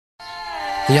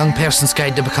The Young Person's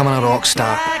Guide to Becoming a Rock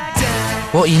Star.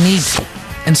 What you need,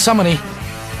 in summary,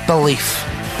 belief.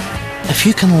 If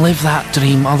you can live that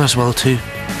dream, others will too.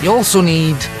 You also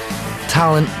need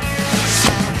talent,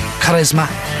 charisma,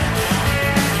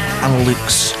 and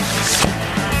looks.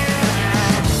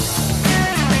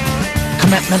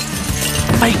 Commitment,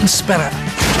 fighting spirit,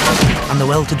 and the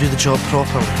will to do the job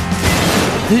properly.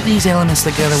 Put these elements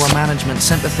together with management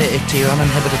sympathetic to your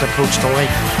uninhibited approach to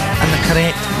life and the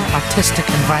correct artistic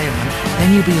environment,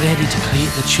 then you'll be ready to create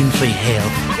the tune-free hell.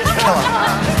 Killer.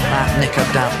 That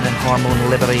knicker-dampening,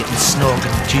 hormone-liberating, snog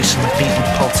and juice in the beating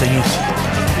pulse of youth.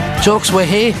 Jocks with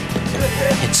hay,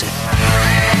 it's it.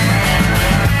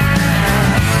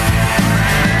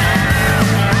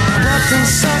 Wrapped in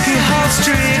soggy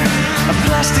heartstring, a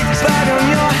plastic bag on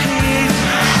your head,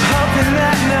 hoping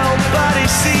that nobody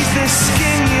sees this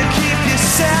skin you keep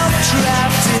yourself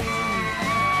trapped in.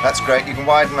 That's great, you can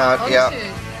widen out, On yeah.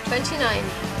 to 29.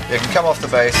 You can come off the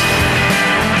bass.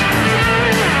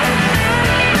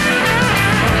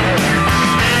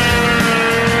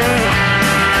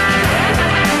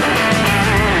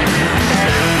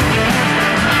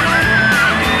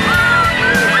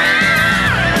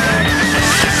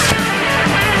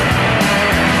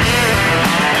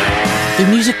 The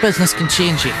music business can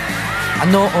change you,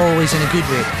 and not always in a good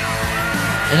way.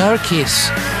 In our case,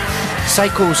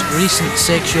 Psycho's recent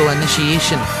sexual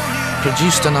initiation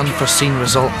produced an unforeseen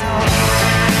result.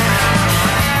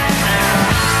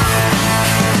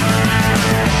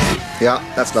 Yeah,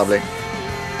 that's lovely.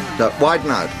 So, widen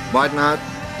out,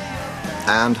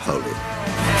 and hold it.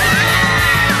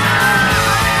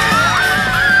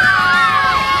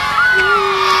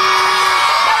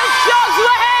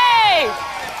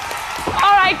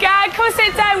 Guys, come and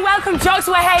sit down. Welcome, Jocks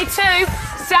Way Hey to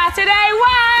Saturday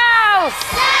Wow!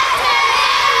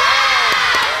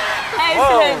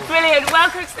 Excellent, brilliant.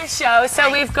 Welcome to the show. So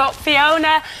we've got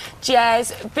Fiona,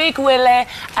 Jez, Big Willie,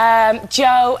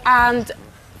 Joe, and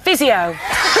Physio.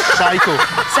 Psycho.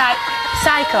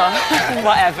 Psycho.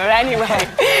 Whatever. Anyway,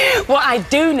 what I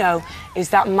do know is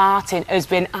that Martin has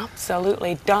been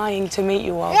absolutely dying to meet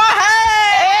you all. Hey,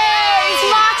 it's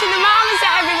Martin the Marmoset,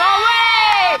 everyone.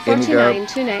 49,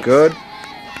 two next. Good.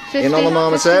 50, In on the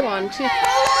marmoset. 51, two. Man,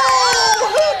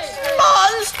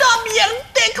 stop your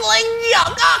tickling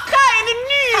yuck.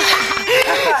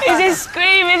 He's just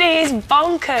screaming, he's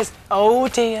bonkers. Oh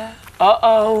dear.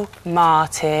 Uh-oh,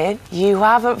 Martin, you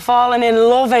haven't fallen in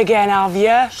love again, have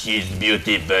you? She's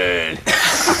beautiful.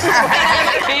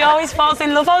 He always falls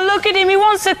in love. Oh, look at him, he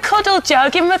wants a cuddle, Joe.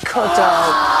 Give him a cuddle.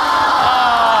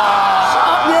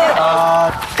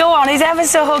 Oh. Go on, he's ever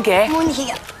so huggy. Come on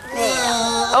here.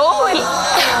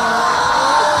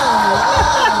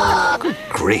 Good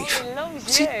grief.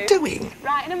 What's he doing?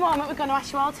 Right, in a moment, we're going to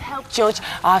ask you all to help judge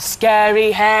our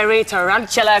scary, hairy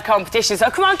tarantula competition. So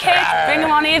come on, kids, bring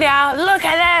them on here. They are. Look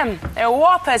at them. They're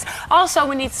whoppers. Also,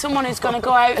 we need someone who's going to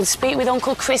go out and speak with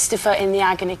Uncle Christopher in the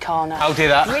agony corner. I'll do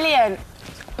that. Brilliant.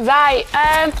 Right,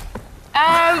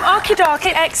 okie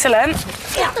dokie, excellent.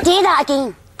 Do that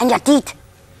again, and you did.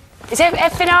 Is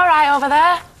everything all right over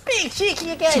there? Big cheeky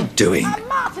again. What's he doing?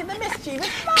 Martin the mischievous.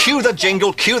 Cue the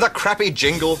jingle, cue the crappy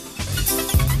jingle.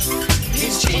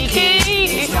 He's cheeky,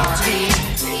 he's naughty,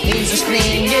 He's a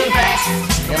scream you best.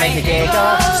 He'll make a giggle,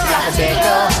 slap a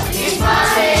tickle. He's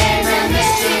Martin the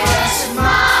mischievous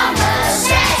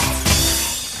Marmoset.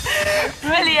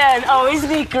 brilliant. Oh, isn't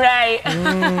he great?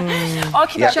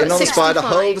 Okay, Yeah, shot in on the spider, 65.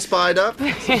 hold the spider.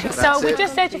 So we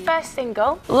just heard your first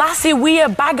single. Lassie Weir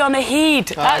Bag on a Heed.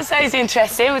 That sounds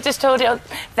interesting. We just told you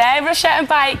there, Rochette and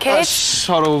Bite Kids. That's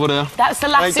her over there. That's the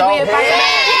Lassie Weir Bag on a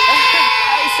Heed.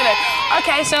 Excellent.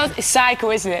 Okay, so it's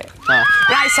Psycho, isn't it?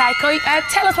 Right, Psycho,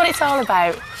 tell us what it's all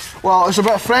about. Well, it's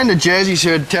about a friend of Jezzy's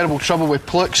who had terrible trouble with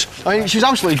plucks. I mean, she's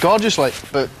absolutely gorgeous, like,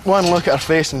 but one look at her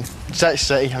face and Sex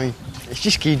City, I mean, it's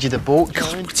just gives you the boat.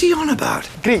 God, what's he on about?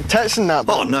 Great tits and that.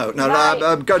 Oh, no,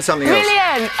 Right. go to something else.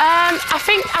 Brilliant.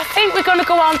 I think we're going to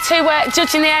go on to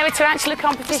judging the Airy Tarantula Is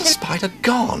competition. the spider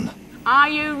gone? Are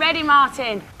you ready,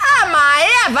 Martin? Am I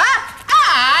ever?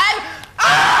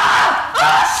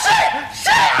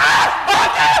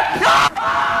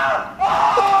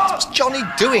 What's Johnny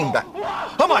doing back?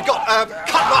 Oh, my God,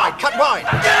 cut wide.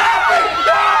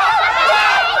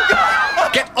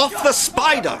 Get off the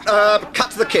spider.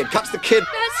 Cut to the kid. That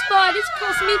spider's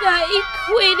cost me 30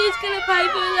 quid. Who's going to pay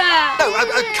for that? No,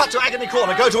 cut to Agony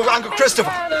Corner. Go to Uncle Christopher.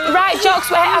 Right,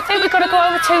 Jocks, I think we've got to go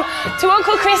over to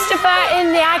Uncle Christopher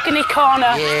in the agony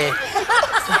corner. Yeah.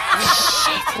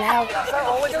 Shit, now.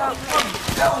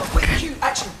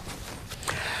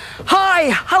 Hi,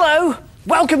 hello,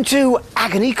 welcome to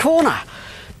Agony Corner.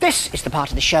 This is the part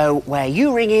of the show where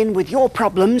you ring in with your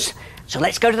problems. So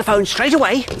let's go to the phone straight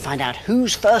away and find out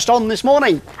who's first on this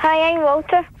morning. Hi, I'm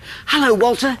Walter. Hello,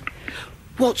 Walter.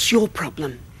 What's your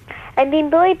problem? I'm being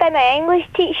bullied by my English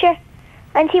teacher,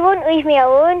 and he won't leave me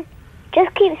alone.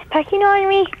 Just keeps picking on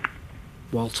me.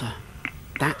 Walter,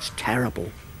 that's terrible.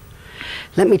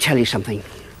 Let me tell you something.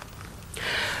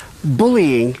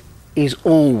 Bullying is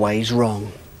always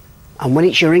wrong. And when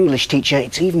it's your English teacher,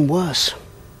 it's even worse.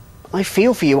 I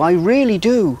feel for you, I really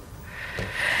do.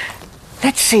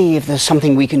 Let's see if there's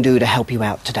something we can do to help you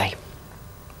out today.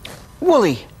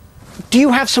 Wooly, do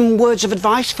you have some words of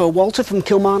advice for Walter from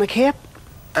Kilmarnock here?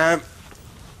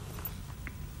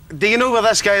 Do you know where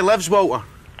this guy lives, Walter?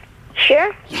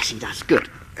 Sure. Yes, he does. Good.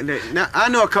 Now, I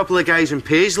know a couple of guys in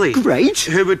Paisley. Great.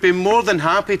 Who would be more than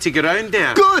happy to go round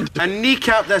there. Good. And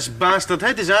kneecap this bastard.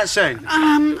 How does that sound?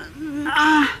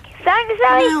 Thanks,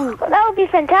 Ali. No. That would be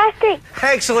fantastic.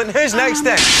 Excellent. Who's next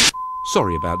then?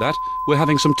 Sorry about that. We're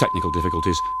having some technical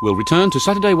difficulties. We'll return to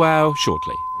Saturday Wow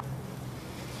shortly.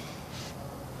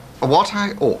 What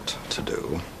I ought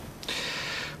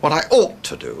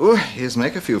to do is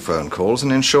make a few phone calls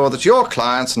and ensure that your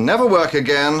clients never work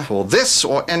again for this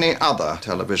or any other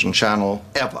television channel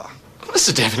ever.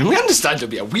 Mr. Devlin, we understand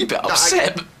you'll be a wee bit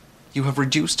upset, but... You have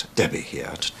reduced Debbie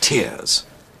here to tears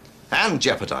and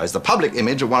jeopardised the public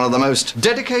image of one of the most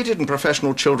dedicated and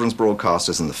professional children's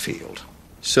broadcasters in the field.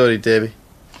 Sorry, Debbie.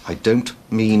 I don't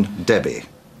mean Debbie.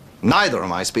 Neither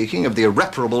am I speaking of the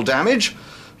irreparable damage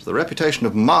to the reputation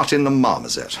of Martin the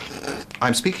Marmoset.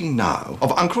 I'm speaking now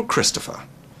of Uncle Christopher,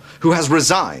 who has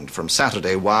resigned from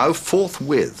Saturday Wow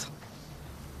forthwith.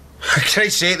 For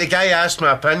Christ's sake, the guy asked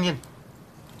my opinion.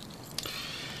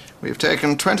 We've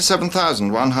taken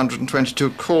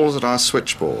 27,122 calls at our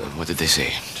switchboard. What did they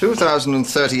say?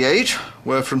 2,038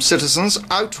 were from citizens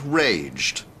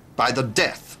outraged by the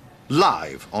death,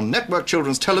 live on network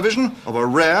children's television, of a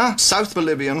rare South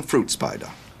Bolivian fruit spider.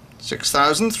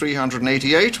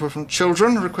 6,388 were from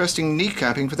children requesting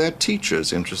kneecapping for their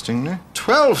teachers, interestingly.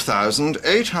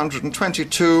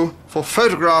 12,822 for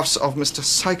photographs of Mr.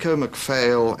 Psycho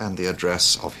McPhail and the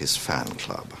address of his fan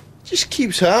club. Just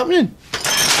keeps happening.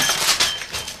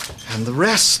 And the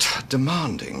rest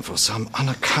demanding, for some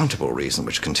unaccountable reason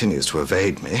which continues to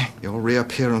evade me, your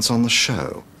reappearance on the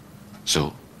show.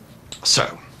 So,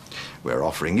 we're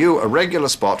offering you a regular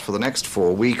spot for the next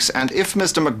 4 weeks, and if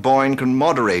Mr. McBoyne can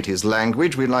moderate his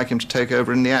language, we'd like him to take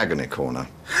over in the agony corner.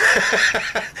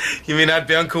 You mean I'd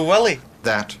be Uncle Willie?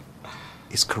 That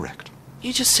is correct.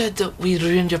 You just said that we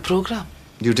ruined your programme.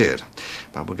 You did,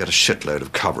 but we'll get a shitload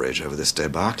of coverage over this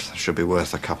debacle. Should be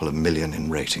worth a couple of million in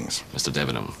ratings. Mr.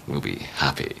 Debenham, we'll be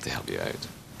happy to help you out.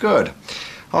 Good.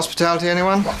 Hospitality,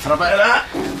 anyone? What for a bit of that?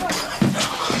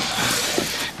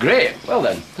 Great. Well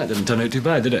then, that didn't turn out too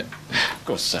bad, did it? Of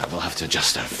course, we'll have to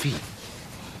adjust our fee.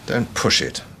 Don't push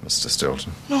it, Mr.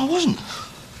 Stilton. No, I wasn't.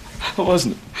 I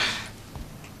wasn't.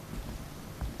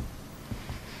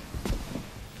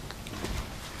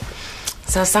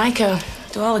 So, Psycho,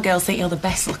 do all the girls think you're the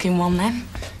best-looking one, then?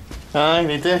 Aye,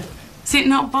 they do. Does it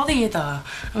not bother you, though?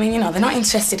 I mean, you know, they're not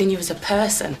interested in you as a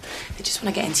person. They just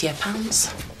want to get into your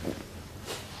pants.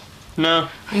 No.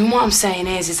 I mean, what I'm saying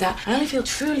is that I only feel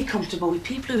truly comfortable with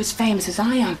people who are as famous as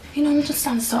I am. You know,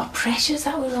 understand the sort of pressures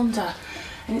that we're under.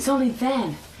 And it's only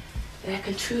then that I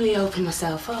can truly open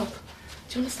myself up.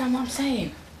 Do you understand what I'm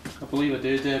saying? I believe I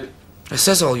do, David. This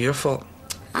is all your fault.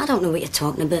 I don't know what you're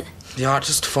talking about. The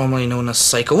artist formerly known as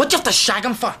Psycho. What do you have to shag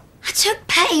him for? I took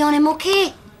pity on him,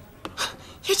 okay?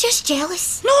 You're just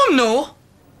jealous. No, I'm no.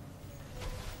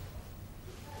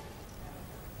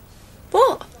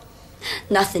 What?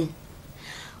 Nothing.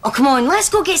 Oh, come on, let's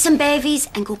go get some bevies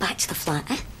and go back to the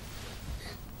flat, eh?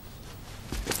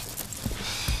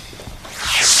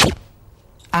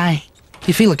 Aye.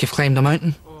 You feel like you've climbed a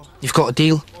mountain. You've got a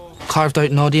deal, carved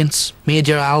out an audience, made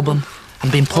your album,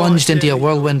 and been plunged into a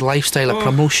whirlwind lifestyle of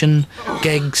promotion,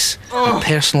 gigs, and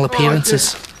personal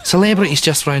appearances. Celebrity's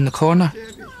just round the corner.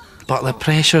 But the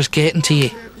pressure's getting to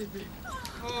you.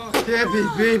 Debbie,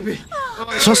 baby.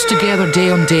 Thrust together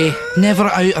day on day, never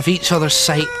out of each other's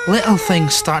sight, little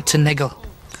things start to niggle.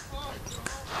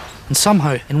 And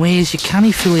somehow, in ways you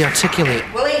can't fully articulate,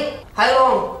 Willie, how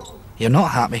long? you're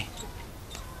not happy.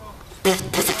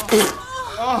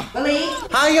 Willie?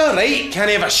 Are you alright? Can't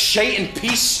you have a shite in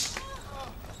peace?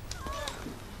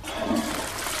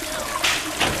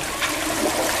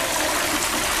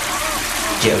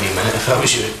 Get me, man, if I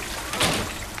was you.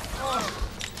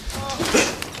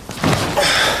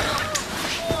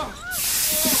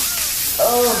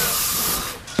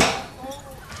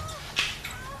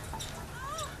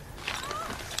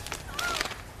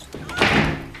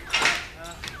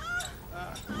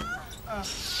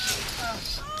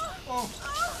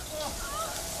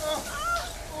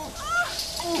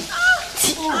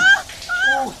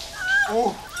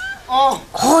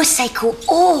 Oh, Psycho,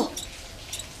 oh!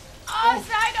 Oh,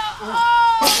 Psycho,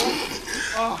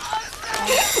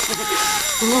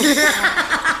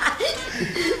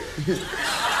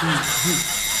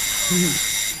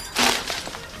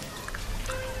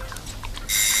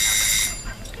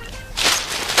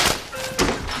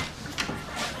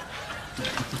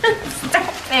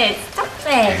 Stop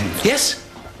it. Yes?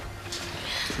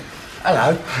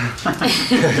 Hello.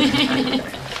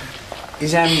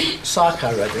 Is Psycho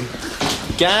ready?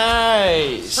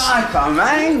 Guys! Psycho,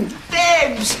 man!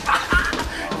 Debs!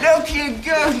 Looking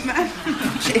good, man!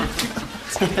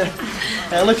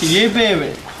 Hey, look at you,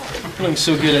 baby. Looking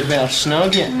so good I'd better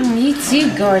snug you. You too,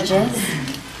 gorgeous.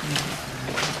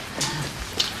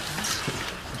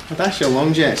 Well, that's your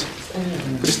lung, Jess.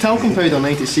 But it's talcum powder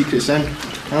night at Secret Sin.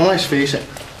 And let's face it,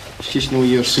 it's just no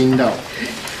year seen that.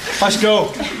 Let's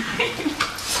go!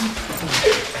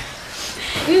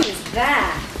 Who is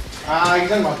that?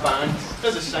 He's in my band.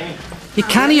 Does the singing. You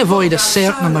can't avoid a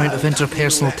certain amount of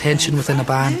interpersonal tension within a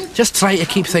band. Just try to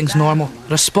keep things normal.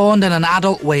 Respond in an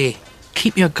adult way.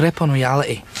 Keep your grip on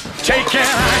reality. Take an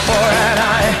eye for an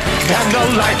eye and a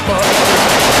light for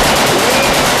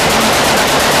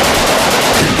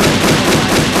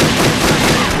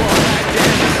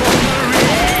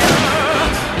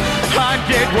I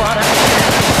did what I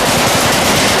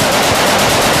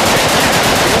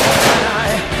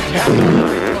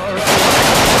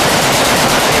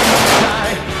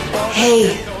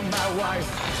Hey.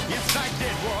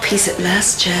 Peace at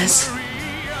last, Jazz.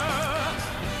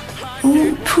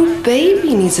 Oh, poor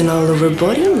baby needs an all-over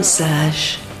body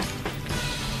massage.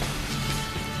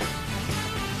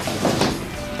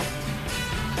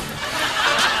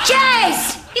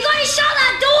 Jess! You gotta shut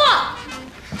that door!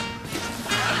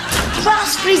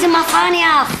 Frost freezing my fanny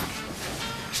off.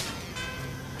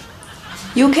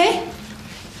 You okay?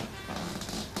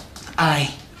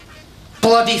 Aye.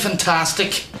 Bloody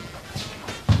fantastic.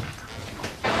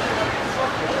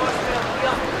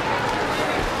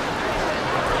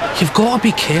 You've got to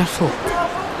be careful.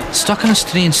 Stuck in a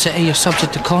strange city, you're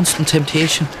subject to constant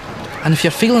temptation. And if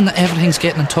you're feeling that everything's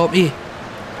getting on top of you,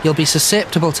 you'll be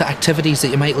susceptible to activities that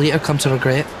you might later come to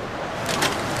regret.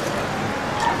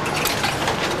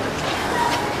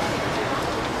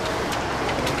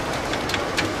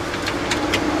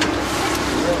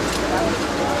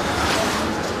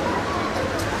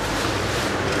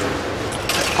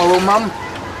 Hello, Mum.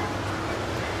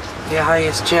 Yeah, hi,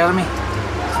 it's Jeremy.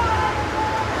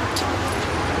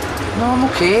 No, I'm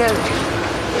okay.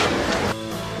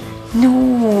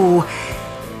 No,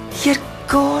 you're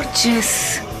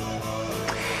gorgeous.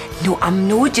 No, I'm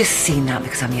not just saying that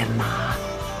because I'm your ma.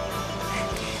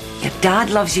 Your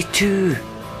dad loves you too.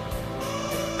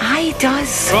 Aye, he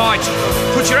does. Right,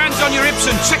 put your hands on your hips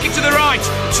and check it to the right.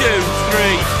 2,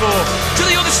 3, 4. To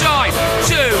the other side.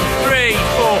 2, 3,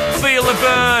 4. Feel the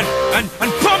burn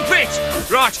and pump it.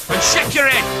 Right, and shake your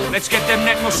head. Let's get them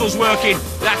neck muscles working.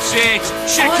 That's it.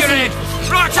 Shake your head.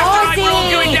 Right, after right, we're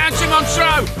all going down to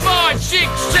Montreux. 5,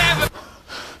 6, 7.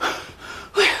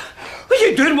 What are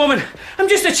you doing, woman? I'm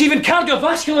just achieving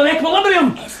cardiovascular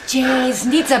equilibrium. Jez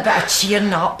needs a bit of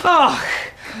cheering up. Oh.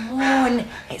 Come on,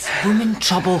 it's woman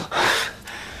trouble.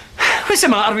 What's the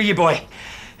matter with you, boy?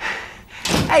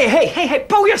 Hey,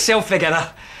 pull yourself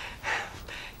together.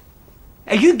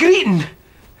 Are you greeting?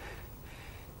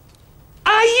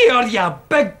 Aye, you're you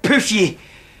big poof, ye.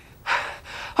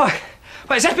 Oh,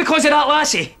 what, is that because of that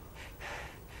lassie?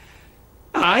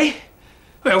 Aye?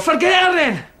 Well, forget her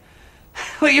then.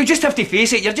 Look, you just have to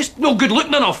face it, you're just no good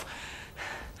looking enough.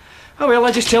 Oh well,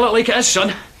 I just tell it like it is,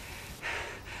 son.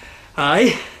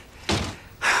 Aye.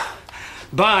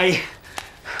 Bye.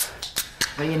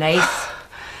 Were you nice?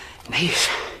 Nice.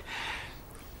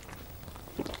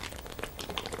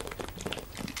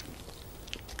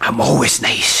 I'm always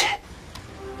nice.